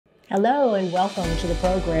Hello and welcome to the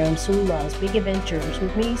program Sula's Big Adventures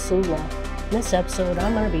with me, Sula. In this episode,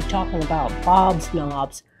 I'm going to be talking about Bob's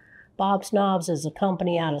Knobs. Bob's Knobs is a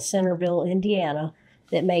company out of Centerville, Indiana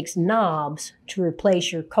that makes knobs to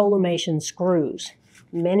replace your collimation screws.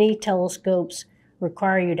 Many telescopes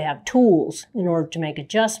require you to have tools in order to make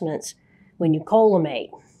adjustments when you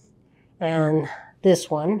collimate. And this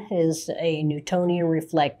one is a Newtonian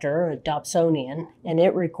Reflector, a Dobsonian, and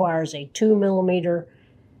it requires a 2mm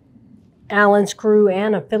Allen screw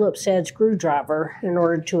and a Phillips head screwdriver in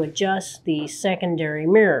order to adjust the secondary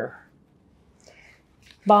mirror.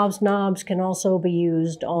 Bob's knobs can also be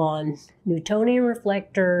used on Newtonian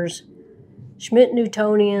reflectors,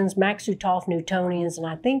 Schmidt-Newtonians, Max-Uthoff-Newtonians, and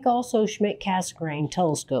I think also Schmidt-Cassegrain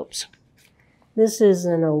telescopes. This is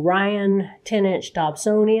an Orion 10-inch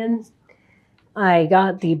Dobsonian. I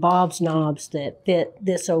got the Bob's knobs that fit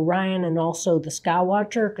this Orion and also the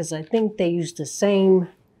Skywatcher because I think they use the same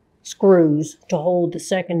screws to hold the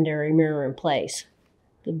secondary mirror in place.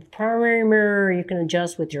 The primary mirror you can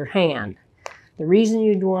adjust with your hand. The reason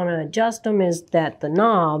you'd want to adjust them is that the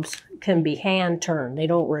knobs can be hand turned. They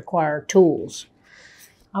don't require tools.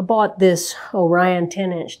 I bought this Orion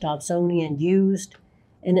 10-inch Dobsonian used,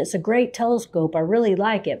 and it's a great telescope. I really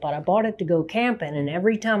like it, but I bought it to go camping, and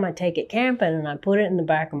every time I take it camping and I put it in the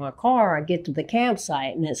back of my car, I get to the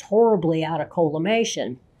campsite and it's horribly out of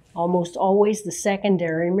collimation. Almost always the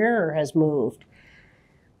secondary mirror has moved.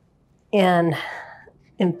 And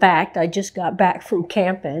in fact, I just got back from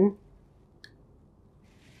camping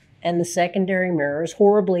and the secondary mirror is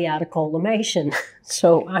horribly out of collimation.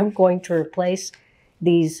 So I'm going to replace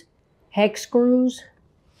these hex screws.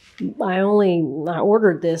 I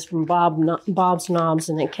ordered this from Bob's Knobs,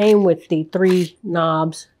 and it came with the 3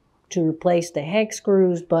 knobs to replace the hex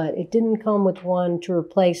screws, but it didn't come with one to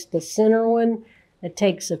replace the center one. It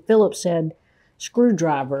takes a Phillips head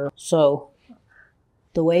screwdriver. So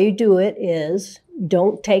the way you do it is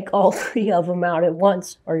don't take all 3 of them out at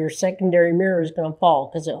once or your secondary mirror is going to fall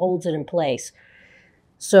because it holds it in place.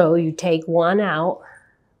 So you take one out,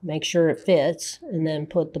 make sure it fits, and then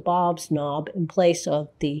put the Bob's knob in place of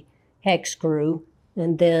the hex screw,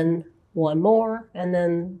 and then one more, and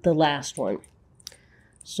then the last one.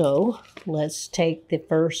 So let's take the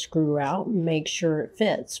first screw out and make sure it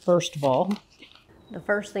fits. First of all, the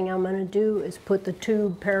first thing I'm going to do is put the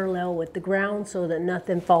tube parallel with the ground so that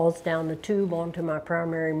nothing falls down the tube onto my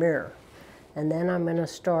primary mirror. And then I'm going to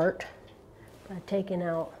start by taking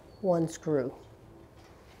out one screw.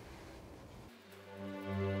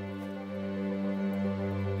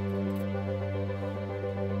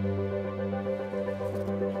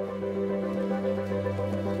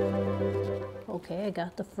 Okay, I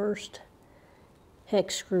got the first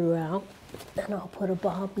hex screw out, and I'll put a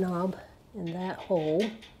Bob knob in that hole,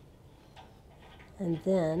 and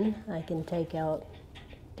then I can take out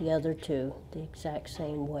the other 2 the exact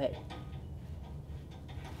same way.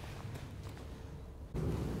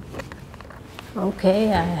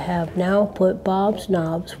 Okay, I have now put Bob's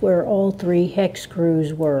knobs where all 3 hex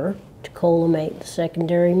screws were to collimate the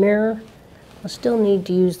secondary mirror. I still need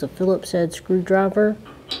to use the Phillips head screwdriver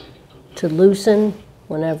to loosen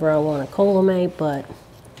whenever I want to collimate, but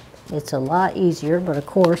it's a lot easier. But of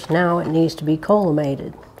course now it needs to be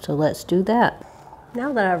collimated, so let's do that.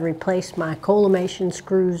 Now that I've replaced my collimation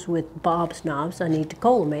screws with Bob's knobs, I need to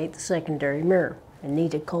collimate the secondary mirror. I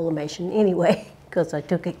needed collimation anyway because I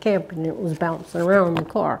took it camping and it was bouncing around in the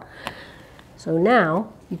car. So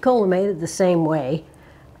now you collimate it the same way.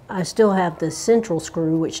 I still have the central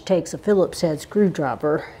screw, which takes a Phillips head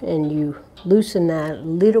screwdriver, and you loosen that a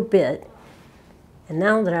little bit. And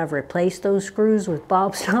now that I've replaced those screws with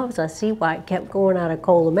Bob's knobs, I see why it kept going out of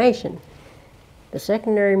collimation. The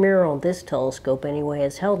secondary mirror on this telescope anyway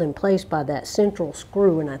is held in place by that central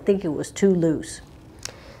screw, and I think it was too loose.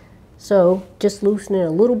 So just loosen it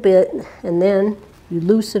a little bit, and then you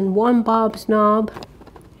loosen one Bob's knob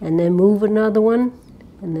and then move another one,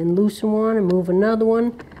 and then loosen one and move another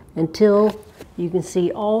one until you can see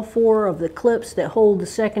all 4 of the clips that hold the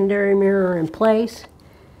secondary mirror in place.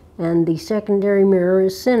 And the secondary mirror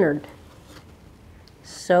is centered.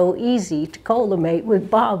 So easy to collimate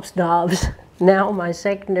with Bob's knobs. Now my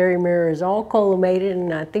secondary mirror is all collimated,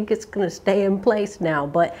 and I think it's going to stay in place now,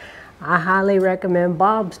 but I highly recommend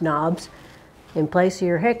Bob's knobs in place of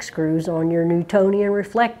your hex screws on your Newtonian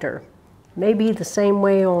reflector. Maybe the same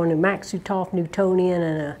way on a Max-Uthoff-Newtonian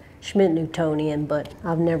and a Schmidt-Newtonian, but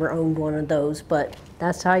I've never owned one of those. But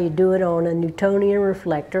that's how you do it on a Newtonian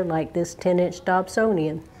reflector like this 10-inch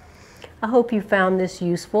Dobsonian. I hope you found this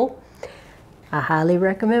useful. I highly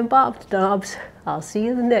recommend Bob's knobs. I'll see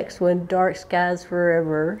you in the next one. Dark skies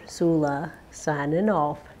forever. Sula signing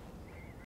off.